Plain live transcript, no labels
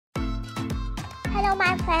Hello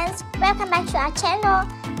my friends, welcome back to our channel.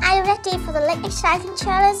 Are you ready for the next exciting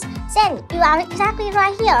challenge? Then you are exactly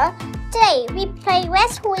right here. Today we play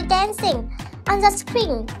Guess Who is Dancing. On the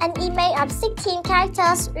screen, an image of 16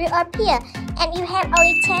 characters will appear and you have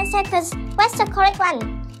only 10 seconds. What's the correct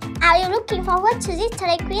one? Are you looking forward to this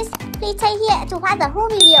tele quiz? Please stay here to watch the whole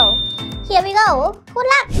video. Here we go. Good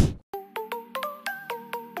luck!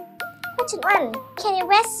 Question 1. Can you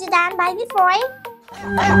guess the dance by this boy?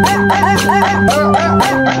 That's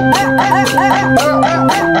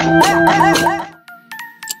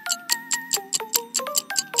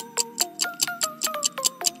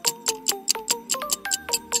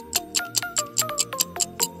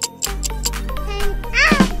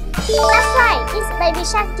right, it's Baby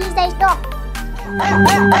Shark DJ dog.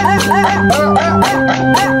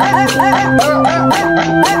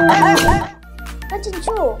 Question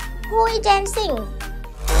 2. Who is dancing?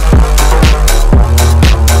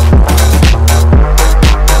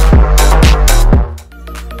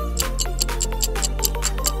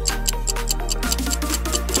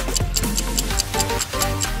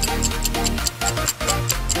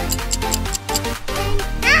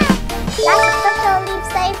 That's Dr.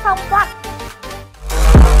 Lipsy from what?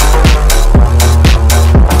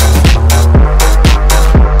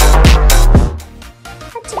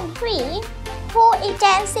 Question 3. Who is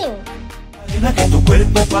dancing? Que tu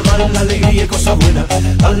cuerpo pa' dar la alegría y cosa buena.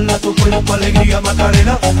 Dale a tu cuerpo alegría,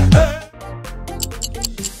 Macarena.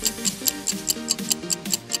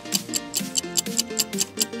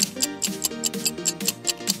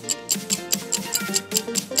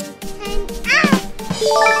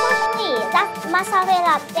 That's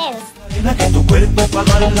mozzarella dance. Que tu cuerpo pa'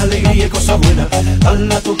 dar la alegría y cosa buena.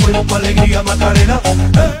 Dale a tu cuerpo alegría, Macarena.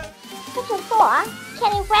 Question 4.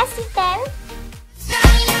 Can you guess this dance?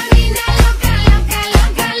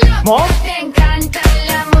 ¿Mom? Te encanta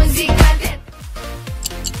la música de...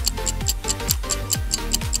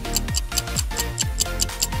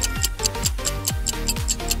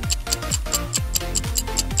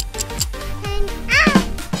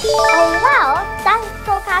 Oh wow, that's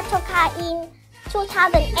Toka Toka in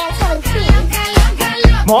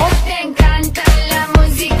 2017. Mom? Te encanta la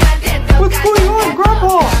música de... What's going on,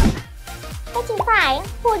 Grandpa? Question 5.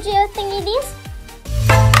 Who do you think it is?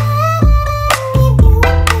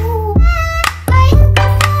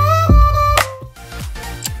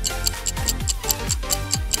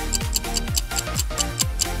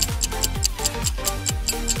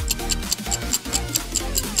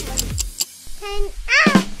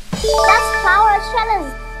 That's flower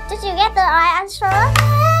challenge. Did you get the right answer?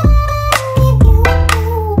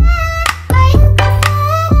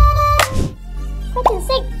 Question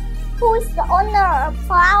 6. Who is the owner of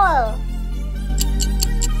flower?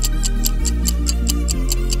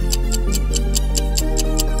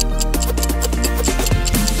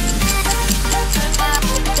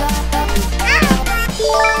 The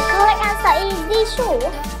correct answer is Dishu.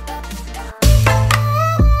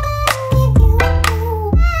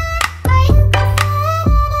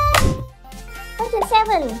 Question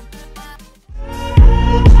 7.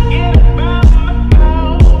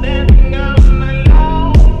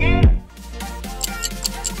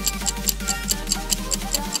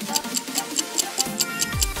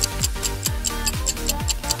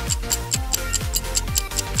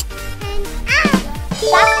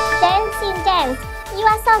 That's dancing dance. You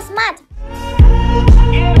are so smart.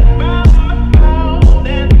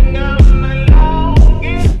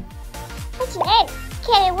 Question 8.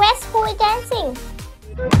 Can you guess who is dancing?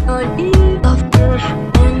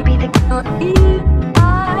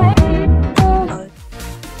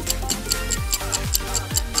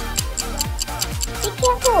 Be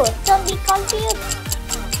careful, don't be confused.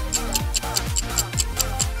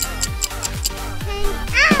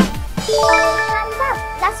 Thumbs up,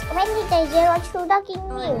 that's Wednesday 02 Dogging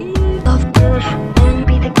New.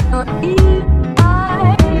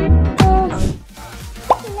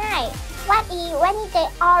 Question 9. What is Wednesday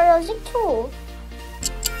or 2?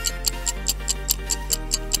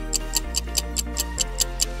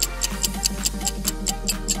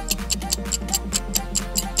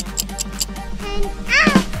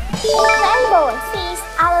 Rainbow, she is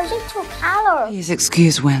allergic to color. Please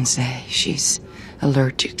excuse Wednesday. She's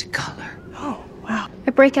allergic to color. Oh, wow.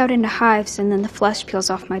 I break out into hives and then the flesh peels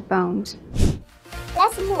off my bones.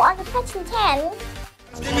 Let's move on to question 10.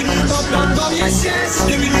 Good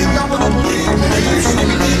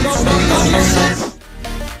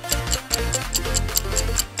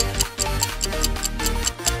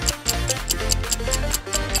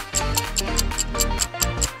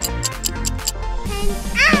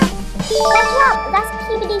job, that's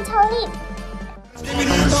Skibidi.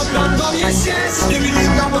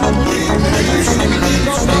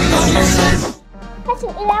 Question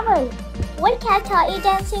 11. Which character is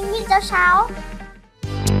dancing with the sound?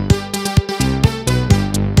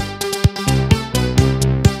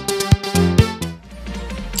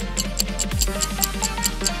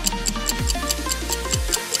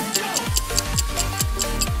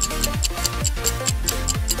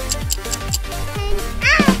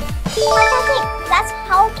 Fantastic! That's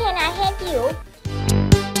how can I help you?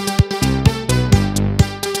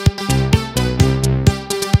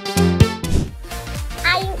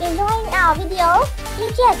 Are you enjoying our video?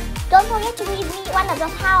 If yes, don't forget to give me one of the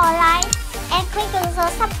power line and click the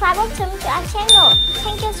subscribe button to our channel.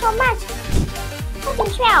 Thank you so much. Question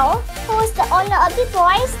 12. Who is the owner of this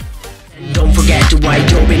voice? Don't forget to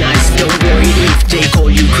wipe open eyes. Don't worry if they call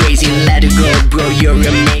you crazy. Let it go, bro, you're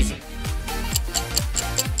amazing.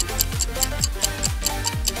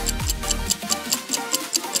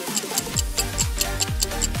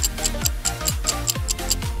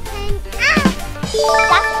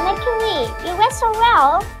 That's Mercuri. You read so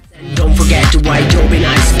well. Don't forget to wipe open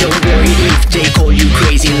eyes. Don't worry if they call you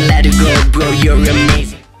crazy. Let it go, bro, you're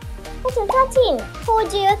amazing. Question 13. Who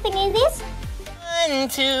do you think is this? 1,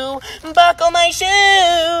 2, buckle my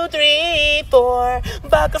shoe. 3, 4,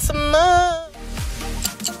 buckle some more.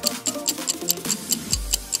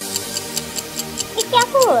 Be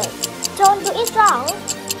careful. Don't do it wrong.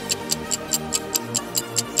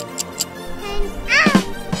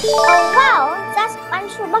 Oh wow, that's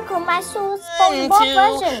Buckle My Shoes for both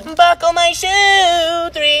versions. Buckle my shoe.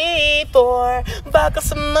 3, 4, buckle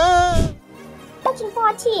some more. Question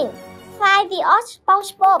 14. Find the odd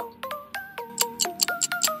SpongeBob.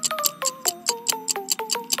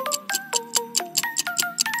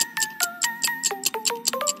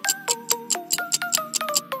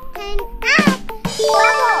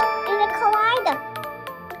 Bravo! You will collide.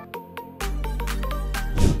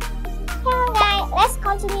 Hello guys, let's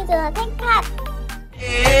continue the next part.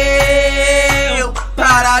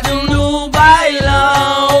 Para de no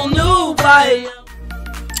bailão, no bailão.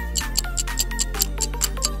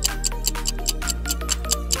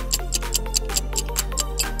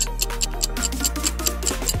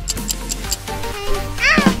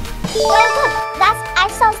 Very good, that's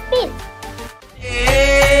ISO speed.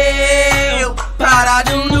 Para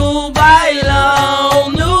de no bailão,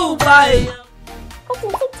 no bailão.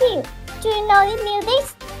 Question 16. Do you know this music?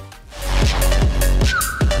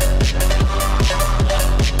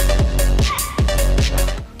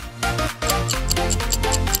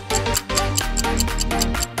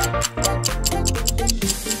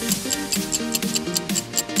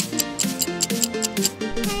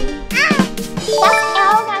 That's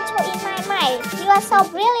all natural in my mind. You are so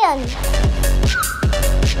brilliant.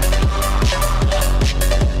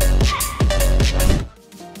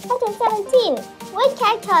 Question 17. Which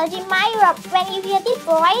character remind you of when you hear this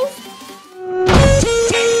voice?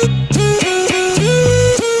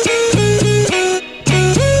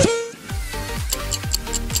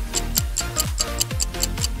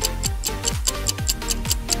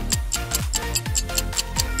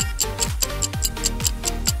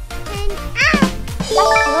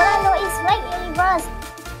 Ronaldo is right in reverse.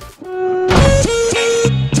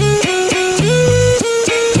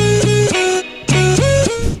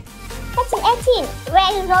 Question 18.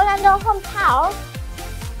 Where is Ronaldo's hometown?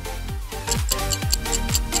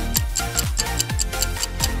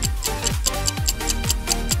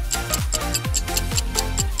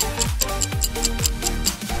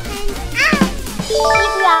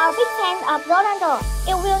 If you are a big fan of Ronaldo,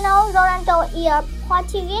 you will know Ronaldo is a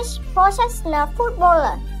Portuguese professional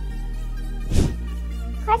footballer.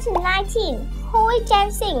 Question 19. Who is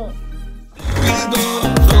dancing?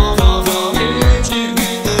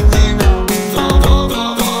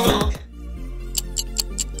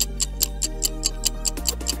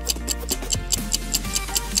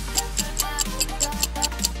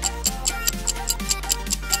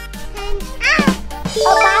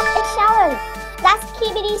 About excellence. That's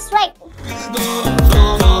Skibidi straight.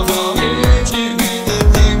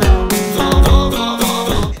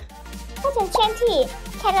 Question 20.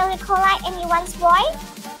 Can you recollect anyone's voice?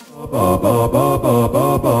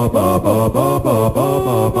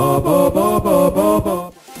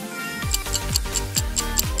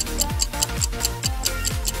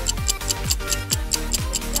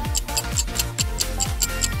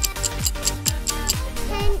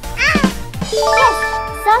 Yes,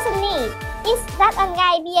 certainly. Is that a guy?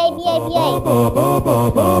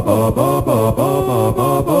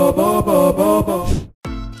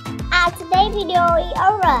 Today's video is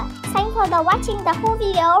over. Thanks for watching the whole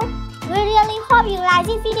video. We really hope you like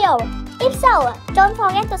this video. If so, don't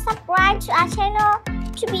forget to subscribe to our channel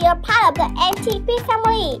to be a part of the ntquiz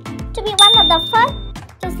family, to be one of the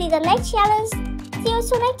first to see the next challenge. See you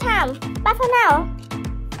soon next time. Bye for now.